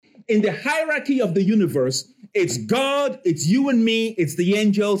in the hierarchy of the universe, it's God, it's you and me, it's the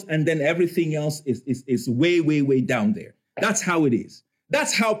angels, and then everything else is way, way, way down there. That's how it is.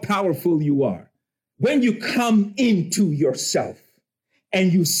 That's how powerful you are. When you come into yourself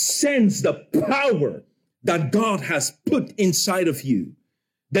and you sense the power that God has put inside of you,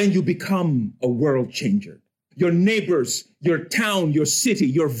 then you become a world changer. Your neighbors, your town, your city,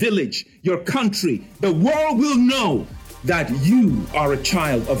 your village, your country, the world will know that you are a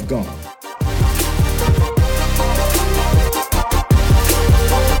child of God.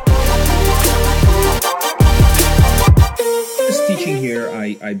 This teaching here,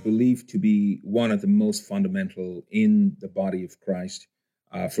 I believe to be one of the most fundamental in the body of Christ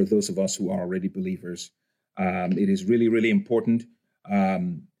for those of us who are already believers. It is really, really important.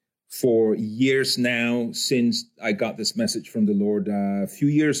 For years now, since I got this message from the Lord a few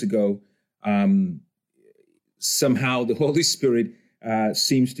years ago, somehow the Holy Spirit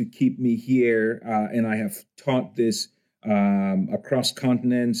seems to keep me here, and I have taught this across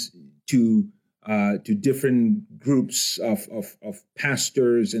continents to different groups of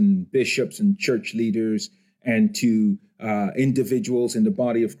pastors and bishops and church leaders, and to individuals in the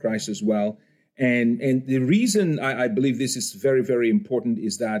body of Christ as well. And the reason I believe this is very, very important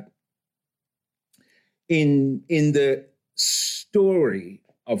is that in the story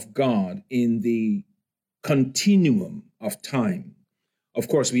of God, in the continuum of time, of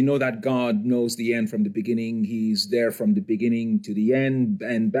course, we know that God knows the end from the beginning. He's there from the beginning to the end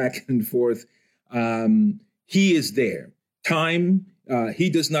and back and forth. He is there. Time, he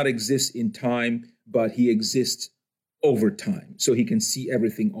does not exist in time, but he exists over time. So he can see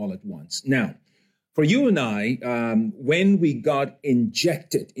everything all at once. Now, for you and I, when we got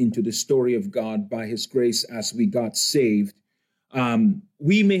injected into the story of God by his grace as we got saved,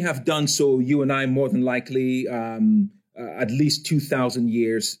 we may have done so, you and I, more than likely, at least 2,000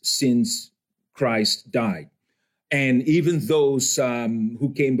 years since Christ died. And even those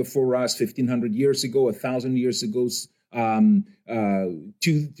who came before us 1,500 years ago, 1,000 years ago,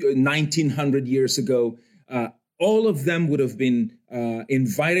 1,900 years ago, all of them would have been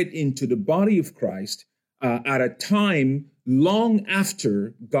invited into the body of Christ at a time long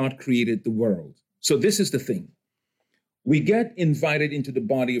after God created the world. So this is the thing. We get invited into the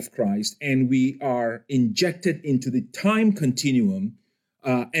body of Christ and we are injected into the time continuum.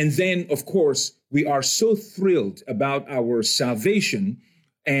 And then, of course, we are so thrilled about our salvation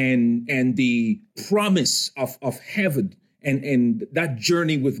and the promise of heaven and that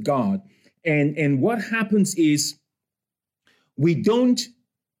journey with God. And what happens is we don't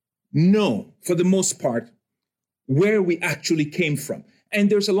know, for the most part, where we actually came from. And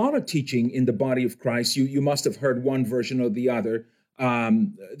there's a lot of teaching in the body of Christ. You must have heard one version or the other.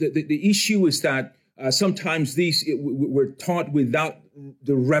 The issue is that sometimes we're taught without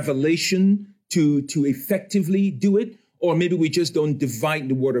the revelation to effectively do it, or maybe we just don't divide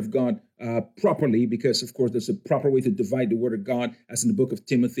the word of God properly, because, of course, there's a proper way to divide the word of God, as in the book of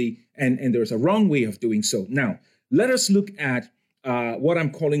Timothy, and there's a wrong way of doing so. Now, let us look at what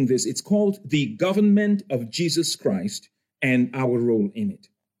I'm calling this. It's called the government of Jesus Christ and our role in it.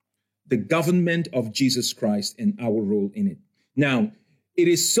 The government of Jesus Christ and our role in it. Now, it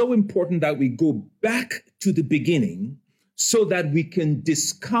is so important that we go back to the beginning so that we can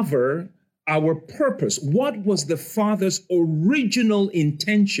discover our purpose. What was the Father's original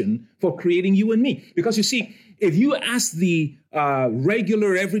intention for creating you and me? Because you see, if you ask the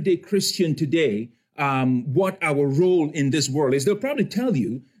regular everyday Christian today what our role in this world is, they'll probably tell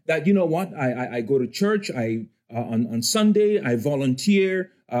you that, you know what, I go to church, on Sunday, I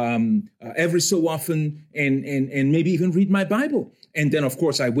volunteer every so often, and maybe even read my Bible. And then, of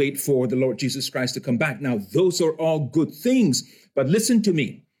course, I wait for the Lord Jesus Christ to come back. Now, those are all good things, but listen to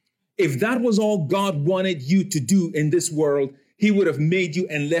me. If that was all God wanted you to do in this world, he would have made you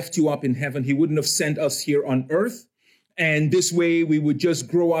and left you up in heaven. He wouldn't have sent us here on earth. And this way we would just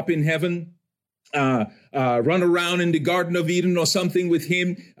grow up in heaven, run around in the Garden of Eden or something with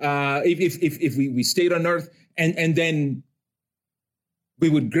him, if we stayed on earth, and then we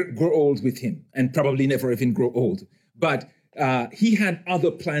would grow old with him and probably never even grow old. But he had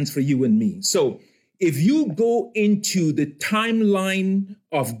other plans for you and me. So if you go into the timeline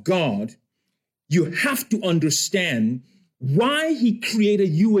of God, you have to understand why he created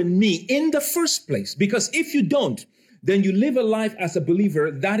you and me in the first place. Because if you don't, then you live a life as a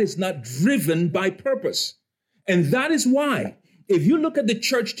believer that is not driven by purpose. And that is why, if you look at the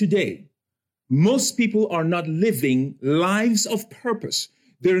church today, most people are not living lives of purpose.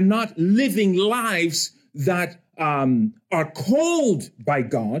 They're not living lives that are called by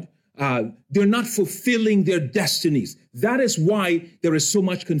God. they're not fulfilling their destinies. That is why there is so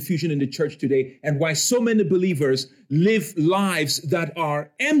much confusion in the church today, and why so many believers live lives that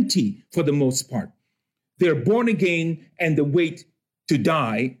are empty for the most part. They're born again and they wait to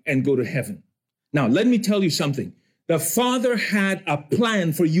die and go to heaven. Now, let me tell you something. The Father had a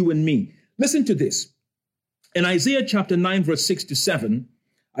plan for you and me. Listen to this. In Isaiah chapter 9, verse 6 to 7,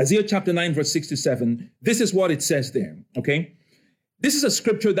 Isaiah chapter 9, verse 6 to 7, this is what it says there, okay? This is a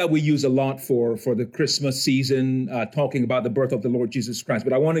scripture that we use a lot for the Christmas season, talking about the birth of the Lord Jesus Christ.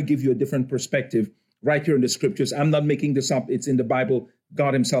 But I want to give you a different perspective right here in the scriptures. I'm not making this up. It's in the Bible.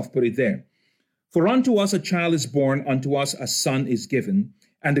 God himself put it there. For unto us a child is born, unto us a son is given,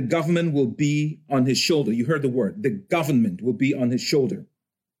 and the government will be on his shoulder. You heard the word. The government will be on his shoulder.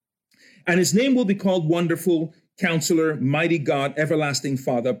 And his name will be called Wonderful, Counselor, Mighty God, Everlasting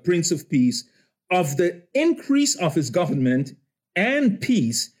Father, Prince of Peace. Of the increase of his government and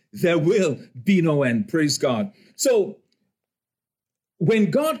peace, there will be no end. Praise God. So when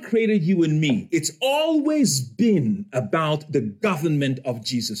God created you and me, it's always been about the government of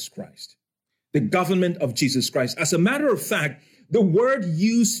Jesus Christ. The government of Jesus Christ. As a matter of fact, the word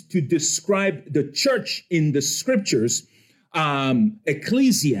used to describe the church in the scriptures,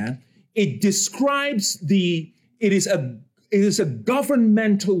 ecclesia, it describes it is a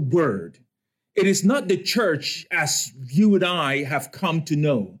governmental word. It is not the church as you and I have come to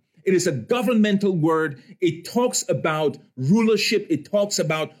know. It is a governmental word. It talks about rulership. It talks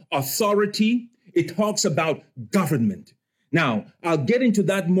about authority. It talks about government. Now, I'll get into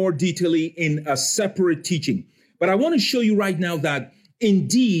that more detailedly in a separate teaching. But I want to show you right now that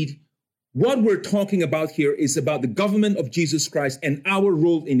indeed, what we're talking about here is about the government of Jesus Christ and our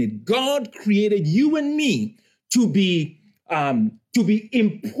role in it. God created you and me to be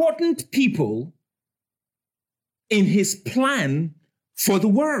important people in his plan for the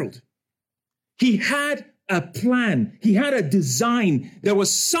world. He had a plan. He had a design. There was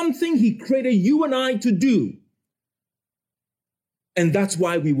something he created you and I to do. And that's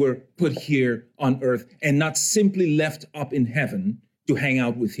why we were put here on earth and not simply left up in heaven to hang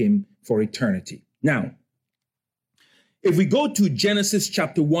out with him for eternity. Now, if we go to Genesis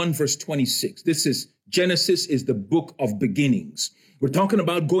chapter 1, verse 26, Genesis is the book of beginnings. We're talking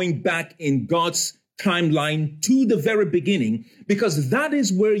about going back in God's timeline to the very beginning, because that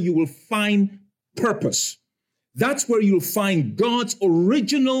is where you will find purpose. That's where you'll find God's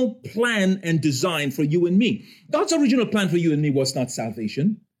original plan and design for you and me. God's original plan for you and me was not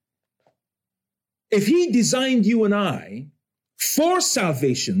salvation. If he designed you and I for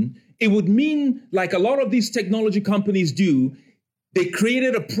salvation, it would mean, like a lot of these technology companies do, they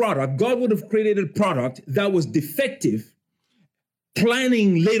created a product. God would have created a product that was defective,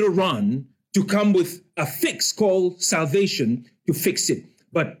 planning later on to come with a fix called salvation to fix it.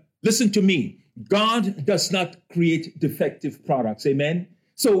 But listen to me. God does not create defective products. Amen.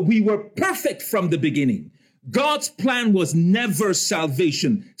 So we were perfect from the beginning. God's plan was never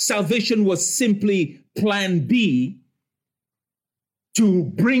salvation. Salvation was simply plan B to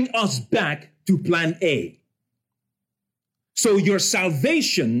bring us back to plan A. So your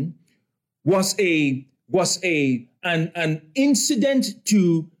salvation was an incident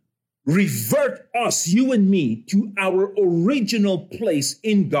to revert us, you and me, to our original place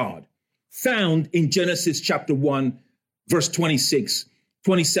in God, found in Genesis chapter 1, verse 26,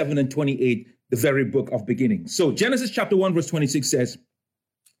 27, and 28, the very book of beginnings. So Genesis chapter 1, verse 26 says,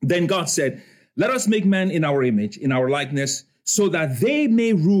 Then God said, Let us make man in our image, in our likeness, so that they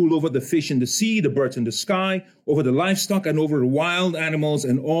may rule over the fish in the sea, the birds in the sky, over the livestock, and over the wild animals,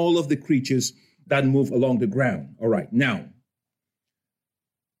 and all of the creatures that move along the ground. All right, now,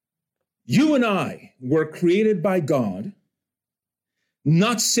 you and I were created by God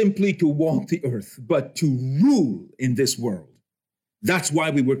not simply to walk the earth, but to rule in this world. That's why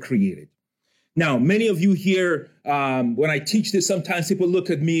we were created. Now, many of you here, when I teach this, sometimes people look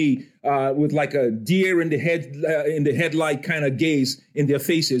at me with like a deer in the headlight kind of gaze in their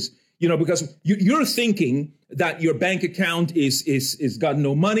faces, because you're thinking that your bank account is got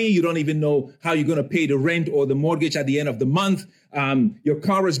no money. You don't even know how you're going to pay the rent or the mortgage at the end of the month. Your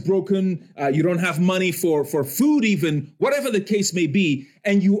car is broken. You don't have money for food, even whatever the case may be.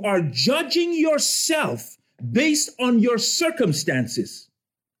 And you are judging yourself based on your circumstances.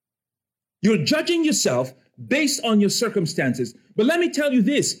 You're judging yourself based on your circumstances. But let me tell you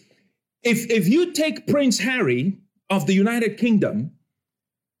this. If you take Prince Harry of the United Kingdom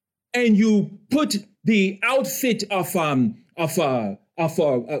and you put the outfit of a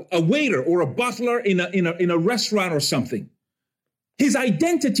waiter or a butler in a restaurant or something, his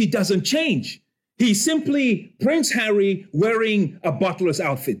identity doesn't change. He's simply Prince Harry wearing a butler's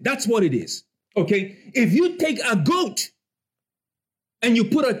outfit. That's what it is. Okay. If you take a goat and you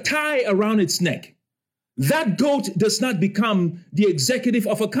put a tie around its neck, that goat does not become the executive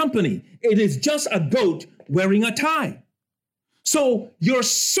of a company. It is just a goat wearing a tie. So your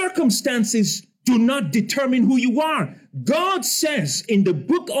circumstances do not determine who you are. God says in the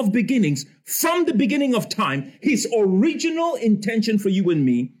book of beginnings, from the beginning of time, his original intention for you and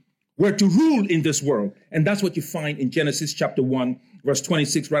me were to rule in this world. And that's what you find in Genesis chapter 1, verse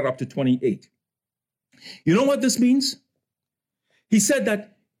 26, right up to 28. You know what this means? He said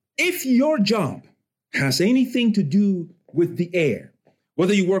that if your job has anything to do with the air,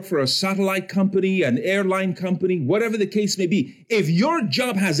 whether you work for a satellite company, an airline company, whatever the case may be, if your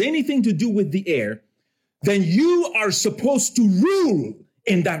job has anything to do with the air, then you are supposed to rule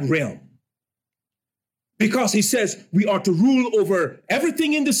in that realm. Because he says we are to rule over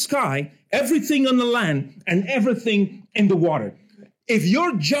everything in the sky, everything on the land, and everything in the water. If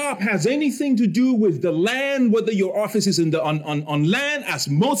your job has anything to do with the land, whether your office is on land, as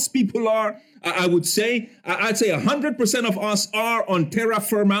most people are, I'd say 100% of us are on terra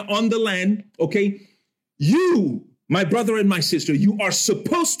firma, on the land, okay? You, my brother and my sister, you are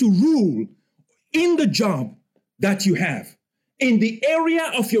supposed to rule in the job that you have. In the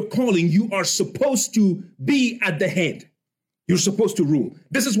area of your calling, you are supposed to be at the head. You're supposed to rule.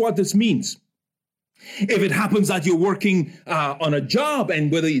 This is what this means. If it happens that you're working on a job,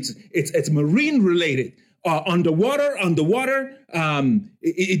 and whether it's marine related, underwater,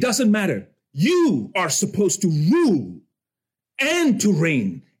 it doesn't matter. You are supposed to rule and to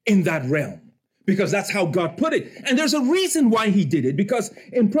reign in that realm, because that's how God put it. And there's a reason why he did it, because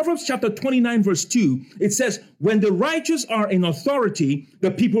in Proverbs chapter 29, verse 2, it says, when the righteous are in authority, the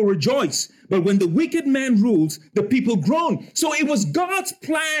people rejoice. But when the wicked man rules, the people groan. So it was God's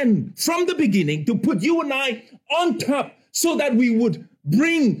plan from the beginning to put you and I on top so that we would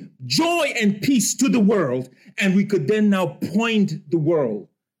bring joy and peace to the world. And we could then now point the world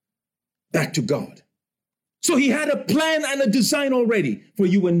back to God. So he had a plan and a design already for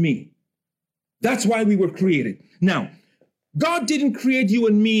you and me. That's why we were created. Now, God didn't create you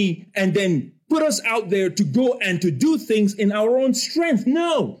and me and then put us out there to go and to do things in our own strength.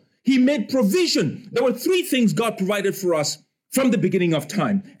 No, he made provision. There were three things God provided for us from the beginning of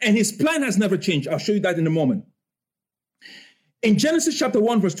time, and his plan has never changed. I'll show you that in a moment. In Genesis chapter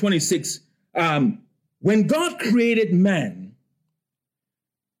 1, verse 26, when God created man,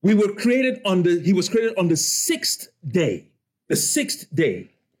 he was created on the sixth day. The sixth day.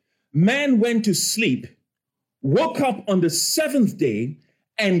 Man went to sleep, woke up on the seventh day,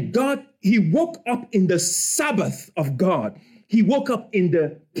 and he woke up in the Sabbath of God. He woke up in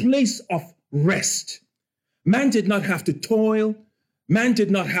the place of rest. Man did not have to toil. Man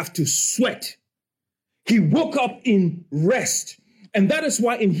did not have to sweat. He woke up in rest. And that is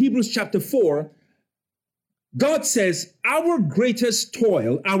why in Hebrews chapter 4, God says our greatest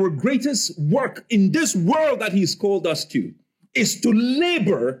toil, our greatest work in this world that he's called us to is to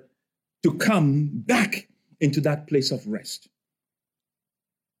labor to come back into that place of rest.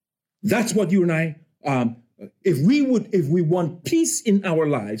 That's what you and I, if we want peace in our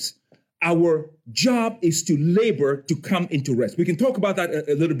lives, our job is to labor to come into rest. We can talk about that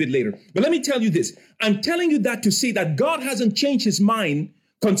a little bit later. But let me tell you this. I'm telling you that to say that God hasn't changed his mind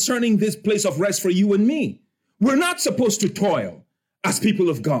concerning this place of rest for you and me. We're not supposed to toil as people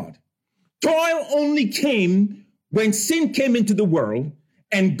of God. Toil only came when sin came into the world,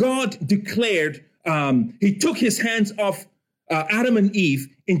 and God declared, he took his hands off Adam and Eve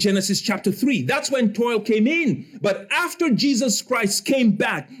in Genesis chapter 3. That's when toil came in. But after Jesus Christ came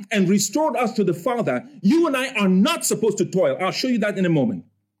back and restored us to the Father, you and I are not supposed to toil. I'll show you that in a moment.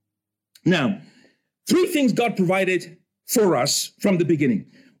 Now, three things God provided for us from the beginning.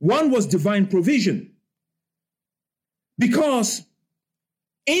 One was divine provision. Because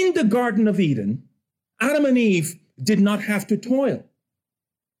in the Garden of Eden, Adam and Eve did not have to toil.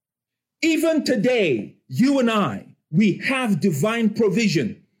 Even today, you and I, we have divine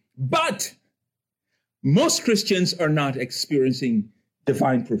provision, but most Christians are not experiencing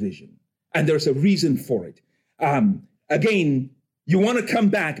divine provision. And there's a reason for it. Again, you want to come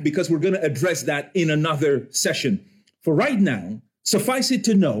back because we're going to address that in another session. For right now, suffice it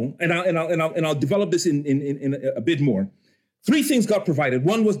to know, and I'll develop this in a bit more. Three things God provided.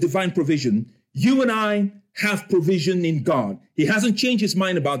 One was divine provision. You and I have provision in God. He hasn't changed his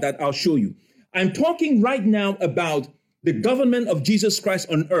mind about that. I'll show you. I'm talking right now about the government of Jesus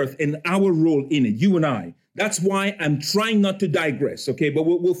Christ on earth and our role in it, you and I. That's why I'm trying not to digress, okay? But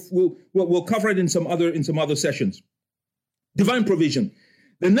we'll cover it in some other sessions. Divine provision.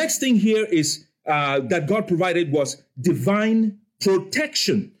 The next thing here is that God provided was divine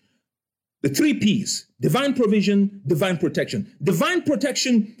protection. The 3 P's: divine provision, divine protection. Divine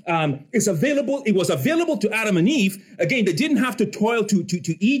protection is available. It was available to Adam and Eve. Again, they didn't have to toil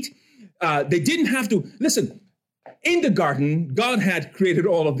to eat. They didn't have to, listen, in the garden, God had created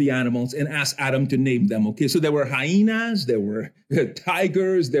all of the animals and asked Adam to name them. Okay, so there were hyenas, there were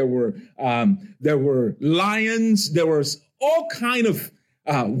tigers, there were lions, there was all kind of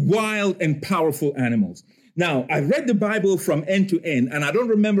wild and powerful animals. Now, I read the Bible from end to end, and I don't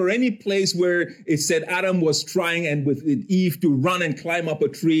remember any place where it said Adam was trying and with Eve to run and climb up a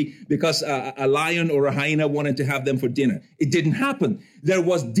tree because a lion or a hyena wanted to have them for dinner. It didn't happen. There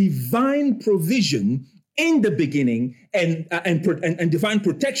was divine provision in the beginning and divine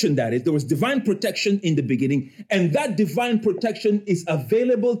protection, that is. There was divine protection in the beginning, and that divine protection is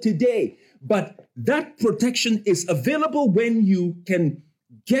available today. But that protection is available when you can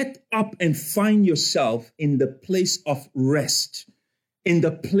get up and find yourself in the place of rest, in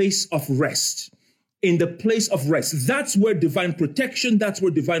the place of rest, in the place of rest. That's where divine protection, that's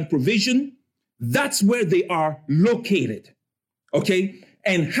where divine provision, that's where they are located. Okay?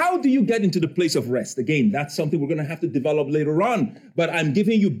 And how do you get into the place of rest? Again, that's something we're going to have to develop later on. But I'm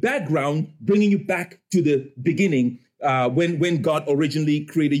giving you background, bringing you back to the beginning, when God originally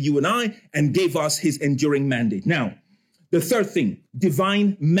created you and I and gave us his enduring mandate. Now, the third thing,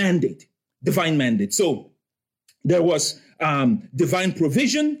 divine mandate, divine mandate. So there was divine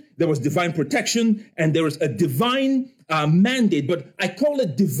provision, there was divine protection, and there was a divine mandate, but I call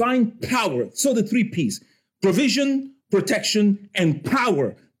it divine power. So the 3 P's: provision, protection, and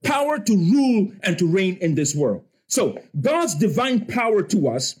power. Power to rule and to reign in this world. So God's divine power to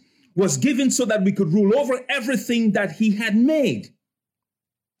us was given so that we could rule over everything that he had made.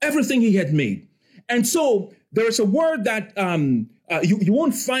 Everything he had made. And so there is a word that you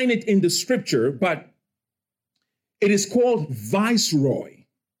won't find it in the scripture, but it is called viceroy.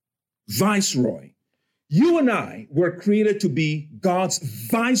 Viceroy. You and I were created to be God's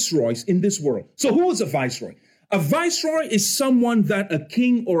viceroys in this world. So who is a viceroy? A viceroy is someone that a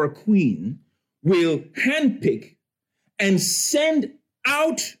king or a queen will handpick and send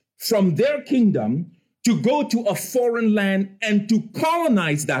out from their kingdom to go to a foreign land and to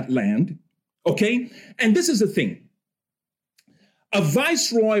colonize that land. Okay? And this is the thing. A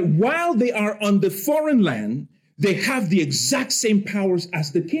viceroy, while they are on the foreign land, they have the exact same powers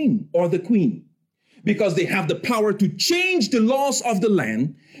as the king or the queen, because they have the power to change the laws of the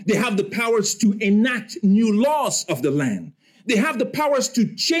land. They have the powers to enact new laws of the land. They have the powers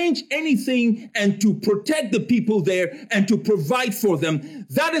to change anything and to protect the people there and to provide for them.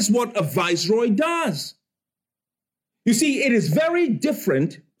 That is what a viceroy does. You see, it is very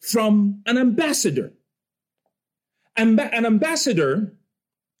different from an ambassador. An ambassador,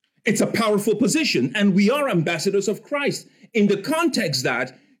 it's a powerful position, and we are ambassadors of Christ in the context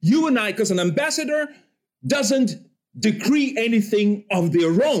that you and I, because an ambassador doesn't decree anything of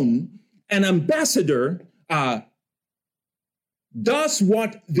their own. An ambassador does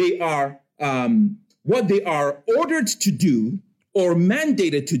what they are ordered to do or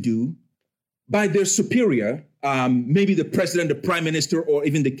mandated to do by their superior, maybe the president, the prime minister, or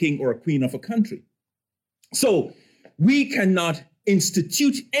even the king or a queen of a country. So we cannot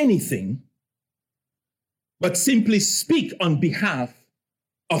institute anything, but simply speak on behalf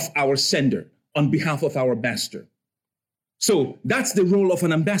of our sender, on behalf of our master. So that's the role of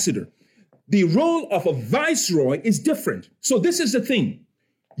an ambassador. The role of a viceroy is different. So this is the thing.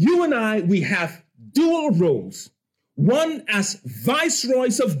 You and I, we have dual roles. One as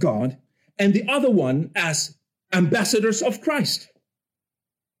viceroys of God and the other one as ambassadors of Christ.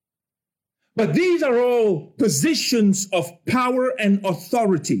 But these are all positions of power and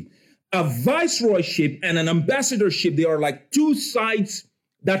authority. A viceroyship and an ambassadorship, they are like two sides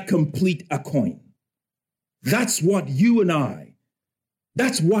that complete a coin. That's what you and I,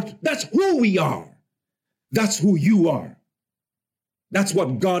 that's who we are. That's who you are. That's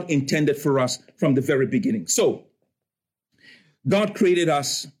what God intended for us from the very beginning. So God created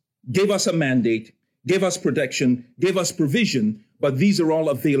us, gave us a mandate, gave us protection, gave us provision, but these are all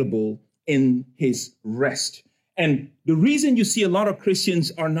available in his rest. And the reason you see a lot of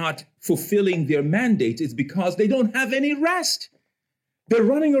Christians are not fulfilling their mandate is because they don't have any rest. They're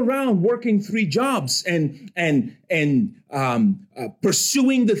running around working 3 jobs and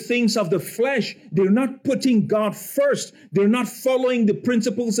pursuing the things of the flesh. They're not putting God first. They're not following the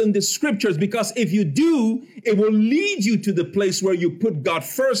principles in the scriptures, because if you do, it will lead you to the place where you put God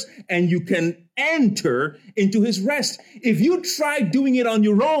first and you can enter into his rest. If you try doing it on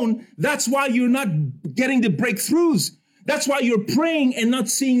your own, that's why you're not getting the breakthroughs. That's why you're praying and not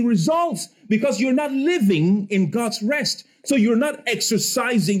seeing results, Because you're not living in God's rest. So you're not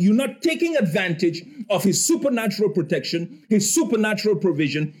exercising, you're not taking advantage of his supernatural protection, his supernatural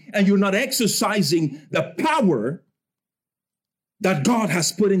provision, and you're not exercising the power that God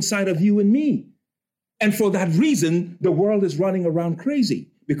has put inside of you and me. And for that reason, the world is running around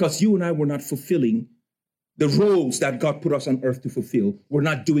crazy, because you and I were not fulfilling the roles that God put us on earth to fulfill. We're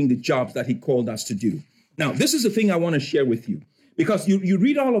not doing the jobs that he called us to do. Now, this is the thing I want to share with you, because you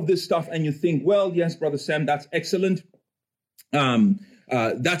read all of this stuff and you think, well, yes, Brother Sam, that's excellent.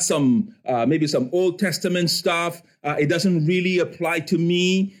 That's maybe some Old Testament stuff. It doesn't really apply to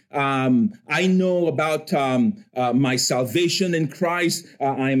me. I know about my salvation in Christ.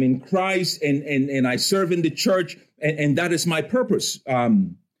 I am in Christ, and I serve in the church, and that is my purpose.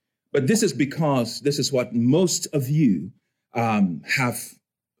 But this is because this is what most of you have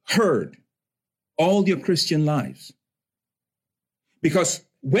heard all your Christian lives. Because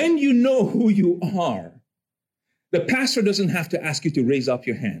when you know who you are, the pastor doesn't have to ask you to raise up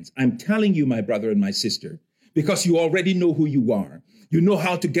your hands. I'm telling you, my brother and my sister, because you already know who you are. You know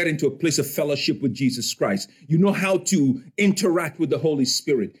how to get into a place of fellowship with Jesus Christ. You know how to interact with the Holy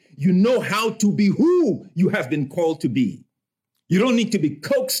Spirit. You know how to be who you have been called to be. You don't need to be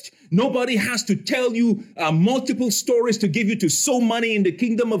coaxed. Nobody has to tell you multiple stories to give you to sow money in the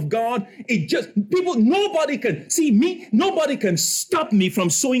kingdom of God. Nobody can stop me from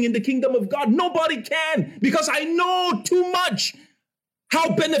sowing in the kingdom of God. Nobody can, because I know too much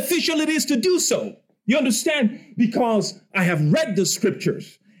how beneficial it is to do so. You understand? Because I have read the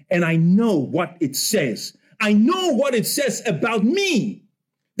scriptures and I know what it says. I know what it says about me.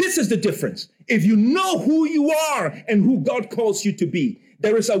 This is the difference. If you know who you are and who God calls you to be,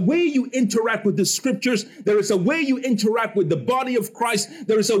 there is a way you interact with the scriptures. There is a way you interact with the body of Christ.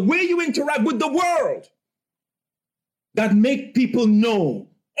 There is a way you interact with the world that make people know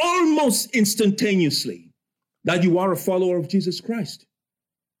almost instantaneously that you are a follower of Jesus Christ.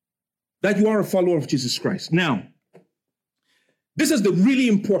 That you are a follower of Jesus Christ. Now, this is the really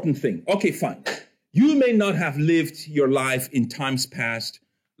important thing. Okay, fine. You may not have lived your life in times past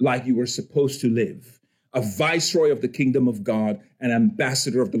like you were supposed to live, a viceroy of the kingdom of God, an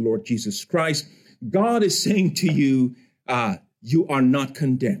ambassador of the Lord Jesus Christ. God is saying to you, you are not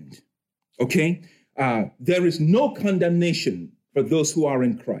condemned, okay? There is no condemnation for those who are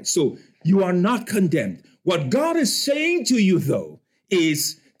in Christ. So you are not condemned. What God is saying to you, though,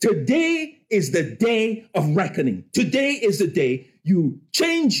 is today is the day of reckoning. Today is the day you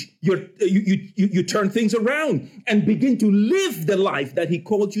change you turn things around and begin to live the life that he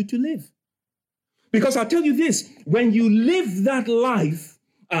called you to live. Because I'll tell you this, when you live that life,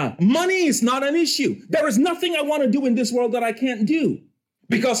 money is not an issue. There is nothing I want to do in this world that I can't do,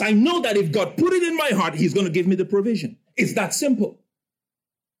 because I know that if God put it in my heart, he's going to give me the provision. It's that simple.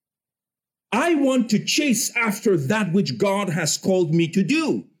 I want to chase after that which God has called me to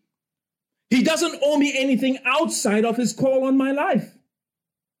do. He doesn't owe me anything outside of his call on my life.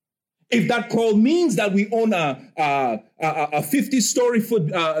 If that call means that we own a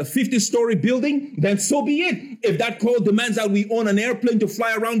 50-story building, then so be it. If that call demands that we own an airplane to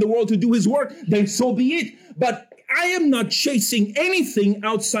fly around the world to do his work, then so be it. But I am not chasing anything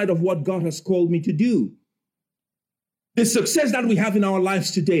outside of what God has called me to do. The success that we have in our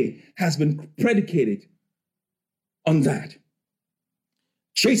lives today has been predicated on that.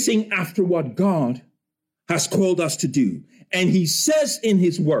 Chasing after what God has called us to do. And he says in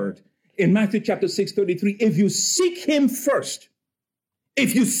his word, in Matthew chapter 6:33, if you seek him first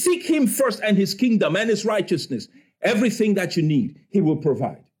and his kingdom and his righteousness, everything that you need, he will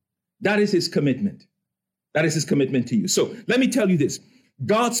provide. That is his commitment. That is his commitment to you. So let me tell you this.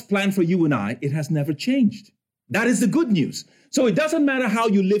 God's plan for you and I, it has never changed. That is the good news. So it doesn't matter how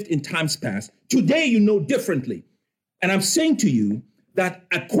you lived in times past. Today you know differently. And I'm saying to you that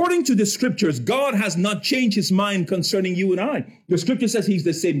according to the scriptures, God has not changed his mind concerning you and I. The scripture says he's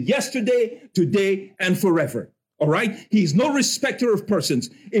the same yesterday, today, and forever. All right? He's no respecter of persons.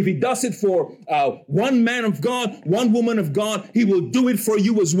 If he does it for one man of God, one woman of God, he will do it for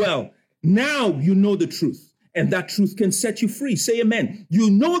you as well. Now you know the truth, and that truth can set you free. Say amen. You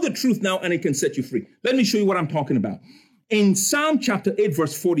know the truth now, and it can set you free. Let me show you what I'm talking about. In Psalm chapter 8,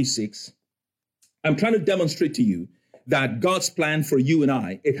 verse 46, I'm trying to demonstrate to you that God's plan for you and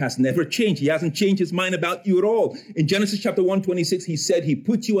I, it has never changed. He hasn't changed his mind about you at all. In Genesis chapter 1:26, he said he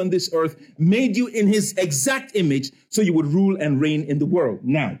put you on this earth, made you in his exact image, so you would rule and reign in the world.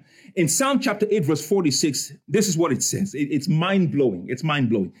 Now, in Psalm chapter 8, verse 46, this is what it says. It's mind-blowing. It's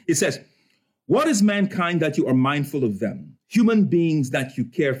mind-blowing. It says, what is mankind that you are mindful of them? Human beings that you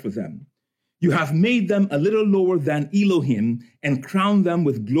care for them. You have made them a little lower than Elohim and crowned them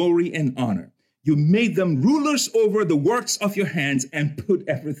with glory and honor. You made them rulers over the works of your hands and put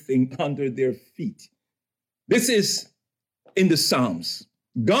everything under their feet. This is in the Psalms.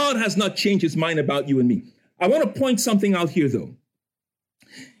 God has not changed his mind about you and me. I want to point something out here, though.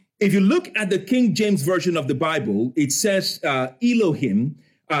 If you look at the King James Version of the Bible, it says Elohim.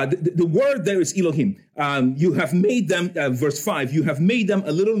 The word there is Elohim. You have made them, verse 5, you have made them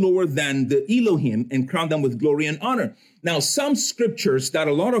a little lower than the Elohim and crowned them with glory and honor. Now, some scriptures that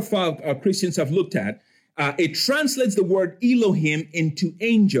a lot of Christians have looked at, it translates the word Elohim into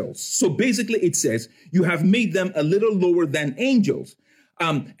angels. So basically it says, you have made them a little lower than angels.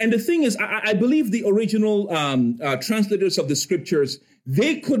 And the thing is, I believe the original translators of the scriptures,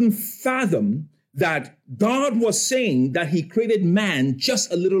 they couldn't fathom that God was saying that he created man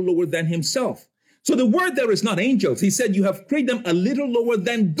just a little lower than himself. So the word there is not angels. He said, you have created them a little lower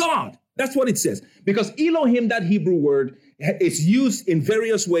than God. That's what it says. Because Elohim, that Hebrew word, is used in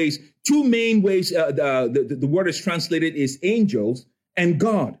various ways. Two main ways the word is translated is angels and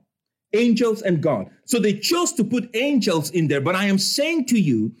God. Angels and God. So they chose to put angels in there. But I am saying to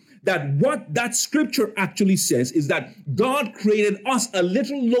you that what that scripture actually says is that God created us a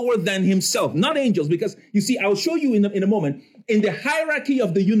little lower than himself, not angels, because you see, I'll show you in a moment, in the hierarchy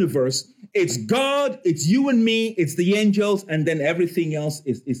of the universe, it's God, it's you and me, it's the angels, and then everything else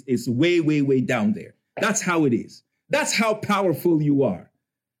is way, way, way down there. That's how it is. That's how powerful you are.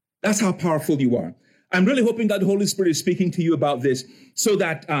 That's how powerful you are. I'm really hoping that the Holy Spirit is speaking to you about this so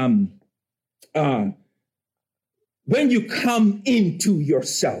that when you come into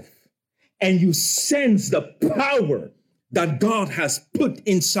yourself and you sense the power that God has put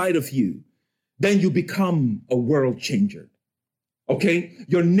inside of you, then you become a world changer. Okay?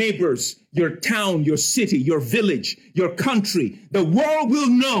 Your neighbors, your town, your city, your village, your country, the world will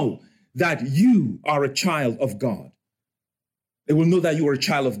know that you are a child of God. They will know that you are a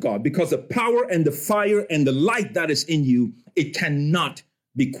child of God because the power and the fire and the light that is in you, it cannot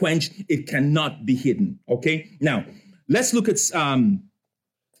be quenched. It cannot be hidden. Okay? Now, let's look at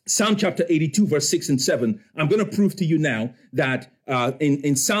Psalm chapter 82, verse 6 and 7. I'm going to prove to you now that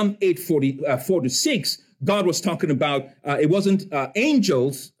in Psalm 8:46, God was talking about, it wasn't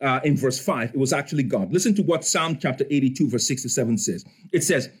angels in verse 5. It was actually God. Listen to what Psalm chapter 82, verse 6 to 7 says. It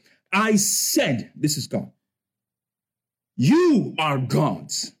says, I said, this is God, you are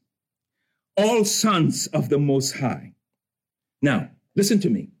gods, all sons of the Most High. Now, listen to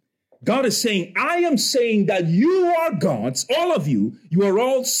me. God is saying, I am saying that you are gods, all of you are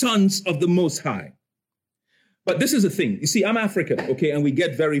all sons of the Most High. But this is the thing. You see, I'm African, okay, and we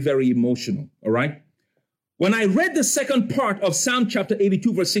get very, very emotional, all right? When I read the second part of Psalm chapter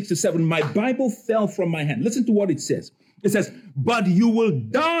 82, verse 6 to 7, my Bible fell from my hand. Listen to what it says. It says, but you will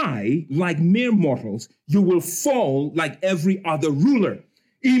die like mere mortals. You will fall like every other ruler.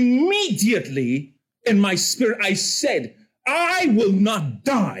 Immediately in my spirit, I said, I will not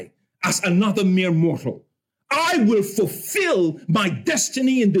die as another mere mortal. I will fulfill my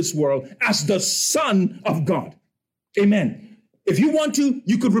destiny in this world as the Son of God. Amen. If you want to,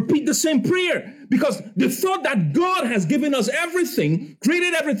 you could repeat the same prayer because the thought that God has given us everything,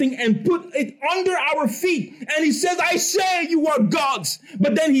 created everything and put it under our feet. And he says, I say you are gods.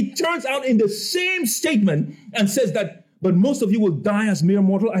 But then he turns out in the same statement and says that, but most of you will die as mere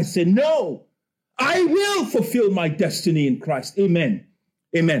mortal. I say, no, I will fulfill my destiny in Christ. Amen.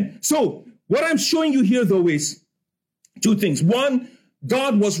 Amen. So what I'm showing you here, though, is two things. One,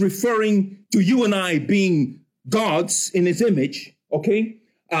 God was referring to you and I being gods in his image, okay?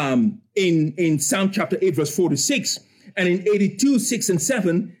 In Psalm chapter 8, verse 4 to 6. And in 82, 6 and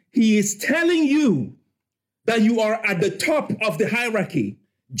 7, he is telling you that you are at the top of the hierarchy,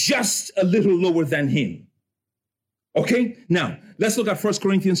 just a little lower than him. Okay? Now, let's look at 1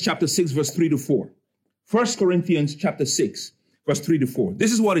 Corinthians chapter 6, verse 3 to 4. 1 Corinthians chapter 6, verse 3 to 4.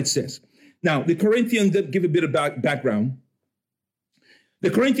 This is what it says. Now, the Corinthians, give a bit of background. The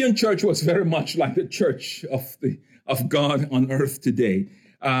Corinthian church was very much like the church of God on earth today.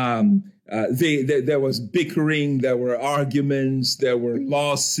 There was bickering, there were arguments, there were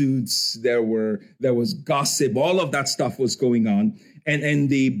lawsuits, there was gossip. All of that stuff was going on. And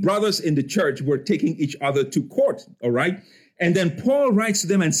the brothers in the church were taking each other to court, all right? And then Paul writes to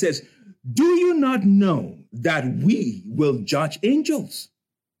them and says, do you not know that we will judge angels?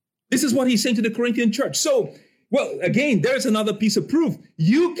 This is what he's saying to the Corinthian church. So, well, again, there's another piece of proof.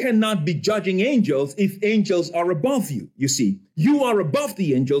 You cannot be judging angels if angels are above you. You see, you are above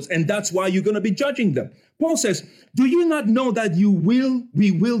the angels, and that's why you're going to be judging them. Paul says, do you not know that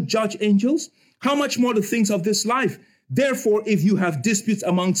we will judge angels? How much more the things of this life? Therefore, if you have disputes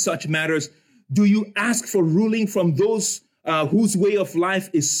among such matters, Do you ask for ruling from those whose way of life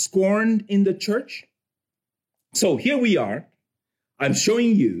is scorned in the church? So here we are. I'm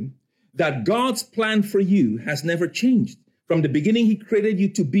showing you that God's plan for you has never changed. From the beginning, he created you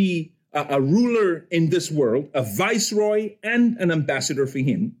to be a ruler in this world, a viceroy and an ambassador for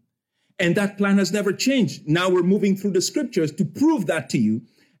him. And that plan has never changed. Now we're moving through the scriptures to prove that to you.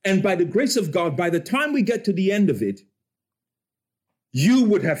 And by the grace of God, by the time we get to the end of it, you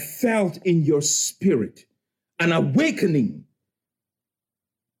would have felt in your spirit an awakening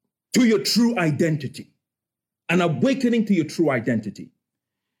to your true identity. An awakening to your true identity.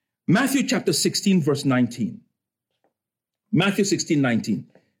 Matthew chapter 16, verse 19. Matthew 16, 19.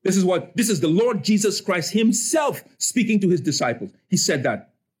 This is the Lord Jesus Christ himself speaking to his disciples. He said that.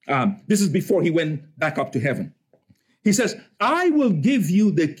 This is before he went back up to heaven. He says, I will give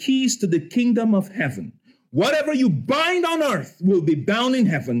you the keys to the kingdom of heaven. Whatever you bind on earth will be bound in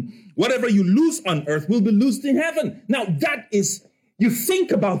heaven. Whatever you loose on earth will be loosed in heaven. Now that is, you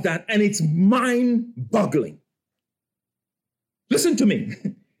think about that and it's mind-boggling. Listen to me.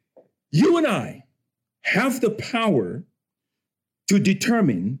 You and I have the power to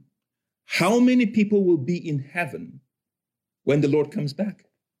determine how many people will be in heaven when the Lord comes back.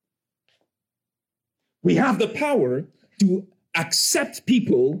 We have the power to accept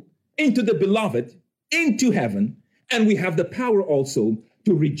people into the beloved, into heaven, and we have the power also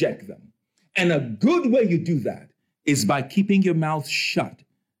to reject them. And a good way you do that is by keeping your mouth shut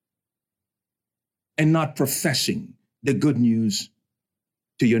and not professing the good news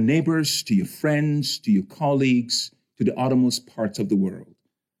to your neighbors, to your friends, to your colleagues, to the uttermost parts of the world.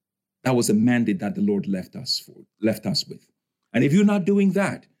 That was a mandate that the Lord left us with. And if you're not doing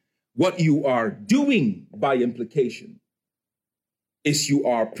that, what you are doing by implication is you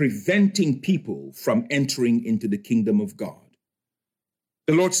are preventing people from entering into the kingdom of God.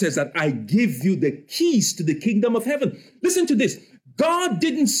 The Lord says that I give you the keys to the kingdom of heaven. Listen to this. God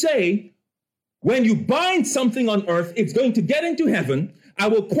didn't say, when you bind something on earth, it's going to get into heaven. I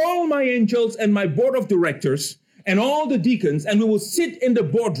will call my angels and my board of directors and all the deacons, and we will sit in the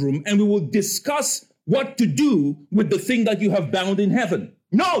boardroom and we will discuss what to do with the thing that you have bound in heaven.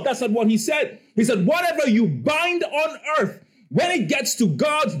 No, that's not what he said. He said, whatever you bind on earth, when it gets to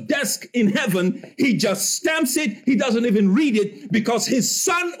God's desk in heaven, he just stamps it. He doesn't even read it because his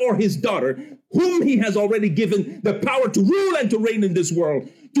son or his daughter, whom he has already given the power to rule and to reign in this world,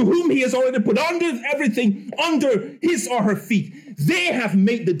 to whom he has already put under everything under his or her feet, they have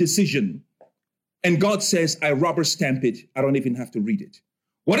made the decision. And God says, I rubber stamp it. I don't even have to read it.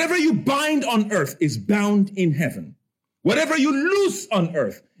 Whatever you bind on earth is bound in heaven. Whatever you loose on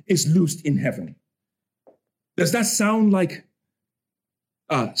earth is loosed in heaven. Does that sound like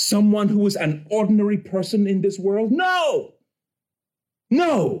someone who is an ordinary person in this world? No.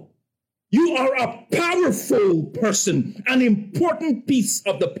 No. You are a powerful person, an important piece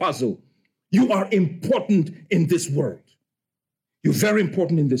of the puzzle. You are important in this world. You're very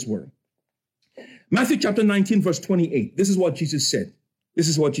important in this world. Matthew chapter 19, verse 28. This is what Jesus said. This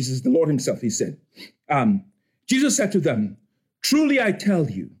is what Jesus, the Lord himself, he said. Jesus said to them, truly I tell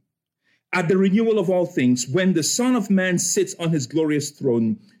you, at the renewal of all things, when the Son of Man sits on his glorious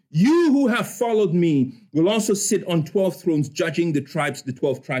throne, you who have followed me will also sit on 12 thrones, judging the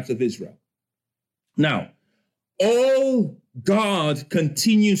 12 tribes of Israel. Now, all God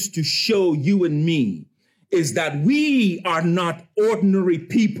continues to show you and me is that we are not ordinary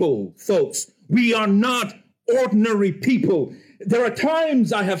people, folks. We are not ordinary people. There are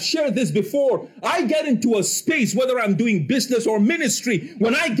times, I have shared this before, I get into a space, whether I'm doing business or ministry,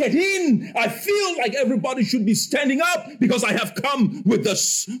 when I get in, I feel like everybody should be standing up because I have come with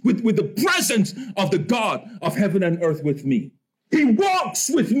the presence of the God of heaven and earth with me. He walks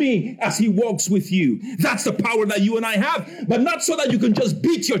with me as he walks with you. That's the power that you and I have, but not so that you can just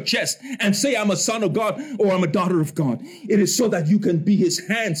beat your chest and say, I'm a son of God or I'm a daughter of God. It is so that you can be his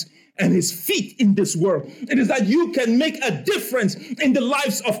hands and his feet in this world. It is that you can make a difference in the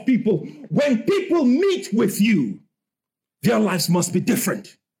lives of people. When people meet with you, their lives must be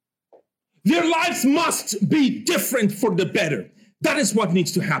different. Their lives must be different for the better. That is what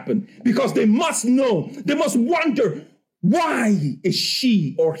needs to happen, because they must know, they must wonder, why is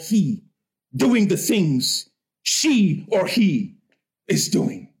she or he doing the things she or he is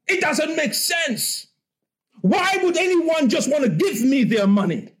doing? It doesn't make sense. Why would anyone just want to give me their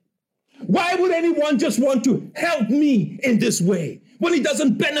money? Why would anyone just want to help me in this way when it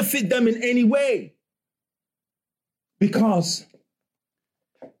doesn't benefit them in any way? Because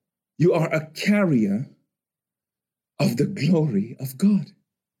you are a carrier of the glory of God.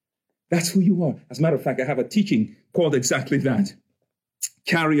 That's who you are. As a matter of fact, I have a teaching called exactly that.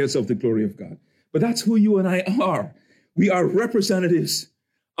 carriers of the glory of God. But that's who you and I are. We are representatives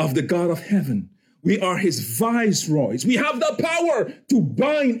of the God of heaven. We are his viceroys. We have the power to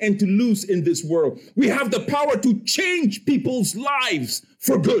bind and to loose in this world. We have the power to change people's lives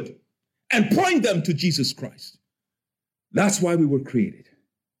for good and point them to Jesus Christ. That's why we were created.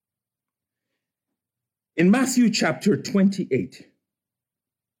 In Matthew chapter 28,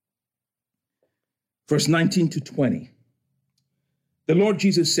 verse 19 to 20, the Lord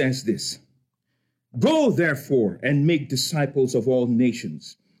Jesus says this: "Go therefore and make disciples of all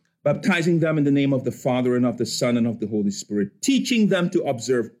nations, baptizing them in the name of the Father and of the Son and of the Holy Spirit, teaching them to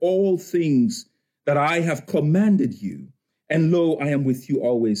observe all things that I have commanded you. And lo, I am with you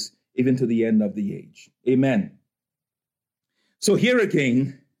always, even to the end of the age." Amen. So here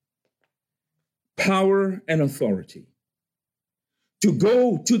again, power and authority to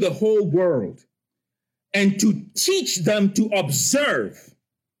go to the whole world and to teach them to observe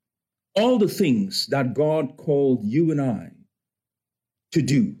all the things that God called you and I to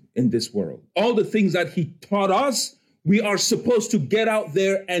do in this world. All the things that he taught us, we are supposed to get out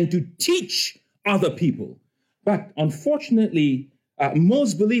there and to teach other people. But unfortunately,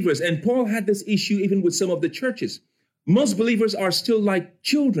 most believers, and Paul had this issue even with some of the churches, most believers are still like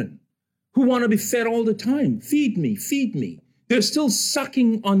children who want to be fed all the time. Feed me, feed me. They're still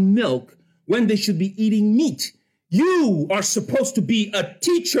sucking on milk when they should be eating meat. You are supposed to be a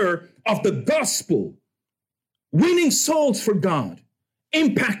teacher of the gospel, winning souls for God,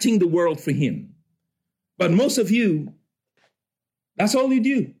 impacting the world for him. But most of you, that's all you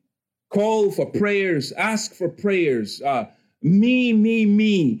do. Call for prayers, ask for prayers.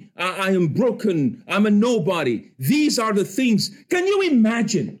 Me. I am broken. I'm a nobody. These are the things. Can you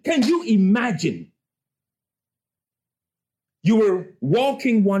imagine? You were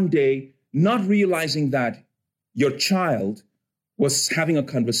walking one day, not realizing that your child was having a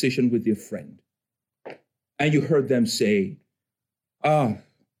conversation with your friend. And you heard them say,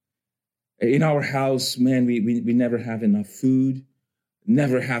 in our house, man, we never have enough food,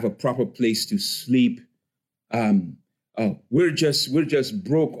 never have a proper place to sleep. We're just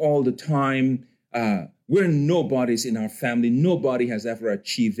broke all the time. We're nobodies in our family. Nobody has ever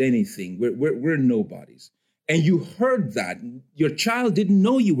achieved anything. We're nobodies. And you heard that. Your child didn't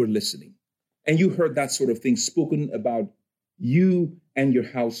know you were listening. And you heard that sort of thing spoken about you and your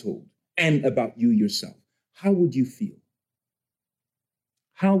household and about you yourself. How would you feel?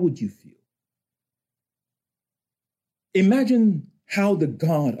 How would you feel? Imagine how the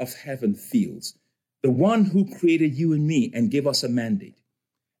God of heaven feels, the one who created you and me and gave us a mandate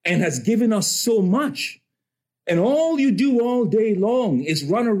and has given us so much. And all you do all day long is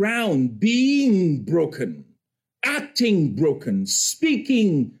run around being broken, acting broken,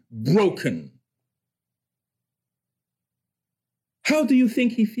 speaking broken. How do you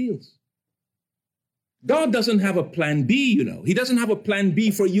think he feels? God doesn't have a plan B, you know. He doesn't have a plan B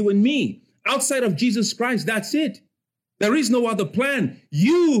for you and me. Outside of Jesus Christ, that's it. There is no other plan.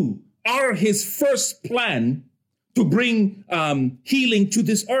 You are his first plan to bring healing to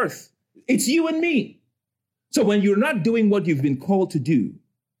this earth. It's you and me. So when you're not doing what you've been called to do,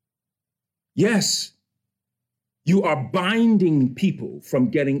 yes, you are binding people from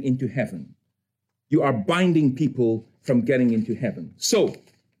getting into heaven. You are binding people from getting into heaven. So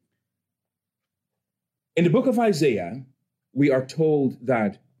in the book of Isaiah, we are told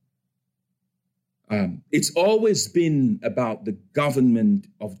that it's always been about the government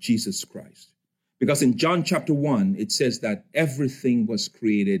of Jesus Christ. Because in John chapter 1, it says that everything was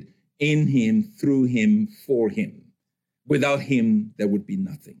created in him, through him, for him. Without him, there would be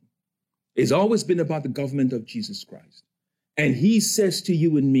nothing. It's always been about the government of Jesus Christ. And he says to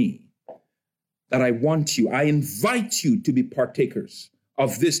you and me that I invite you to be partakers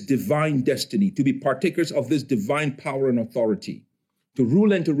of this divine destiny, to be partakers of this divine power and authority, to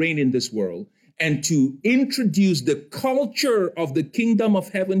rule and to reign in this world, and to introduce the culture of the kingdom of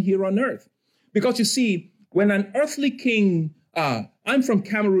heaven here on earth. Because you see, when an earthly king, I'm from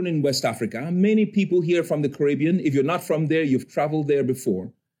Cameroon in West Africa. Many people here from the Caribbean. If you're not from there, you've traveled there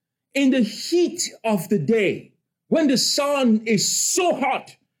before. In the heat of the day, when the sun is so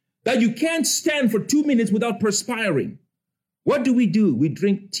hot that you can't stand for 2 minutes without perspiring, what do? We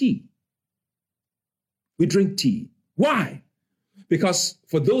drink tea. We drink tea. Why? Because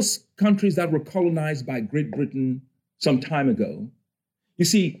for those countries that were colonized by Great Britain some time ago, you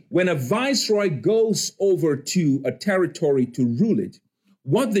see, when a viceroy goes over to a territory to rule it,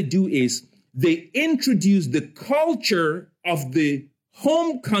 what they do is they introduce the culture of the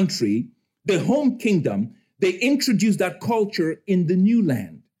home country, the home kingdom. They introduce that culture in the new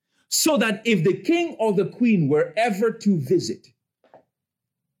land, so that if the king or the queen were ever to visit,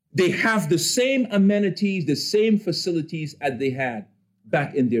 They have the same amenities, the same facilities as they had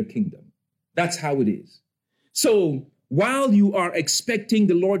back in their kingdom. That's how it is. So while you are expecting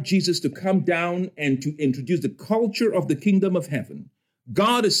the Lord Jesus to come down and to introduce the culture of the kingdom of heaven,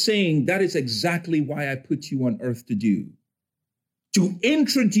 God is saying that is exactly why I put you on earth to do. To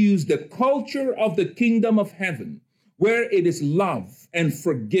introduce the culture of the kingdom of heaven, where it is love and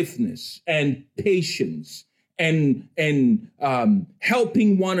forgiveness and patience and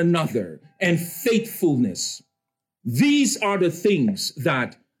helping one another and faithfulness. These are the things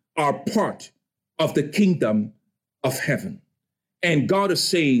that are part of the kingdom of heaven. And God is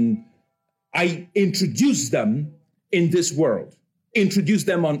saying, I introduce them in this world, introduce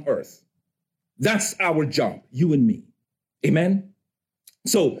them on earth. That's our job, you and me. Amen.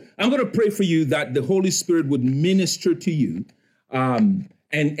 So I'm going to pray for you that the Holy Spirit would minister to you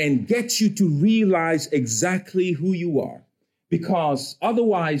and get you to realize exactly who you are. Because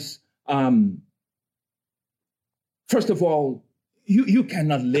otherwise, first of all, you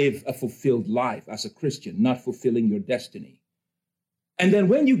cannot live a fulfilled life as a Christian, not fulfilling your destiny. And then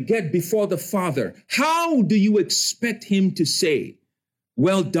when you get before the Father, how do you expect him to say,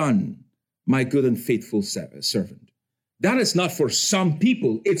 well done, my good and faithful servant? That is not for some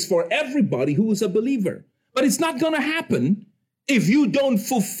people. It's for everybody who is a believer. But it's not going to happen if you don't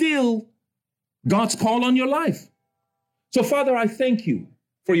fulfill God's call on your life. So, Father, I thank you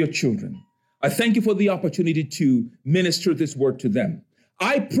for your children. I thank you for the opportunity to minister this word to them.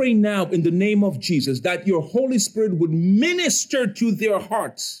 I pray now in the name of Jesus that your Holy Spirit would minister to their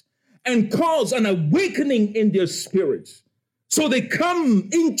hearts and cause an awakening in their spirits so they come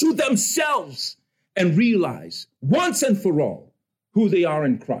into themselves and realize once and for all who they are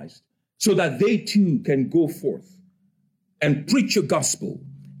in Christ, so that they too can go forth and preach your gospel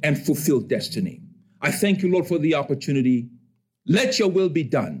and fulfill destiny. I thank you, Lord, for the opportunity. Let your will be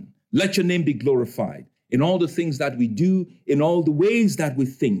done. Let your name be glorified in all the things that we do, in all the ways that we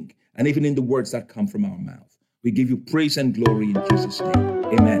think, and even in the words that come from our mouth. We give you praise and glory in Jesus' name.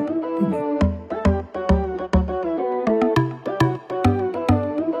 Amen.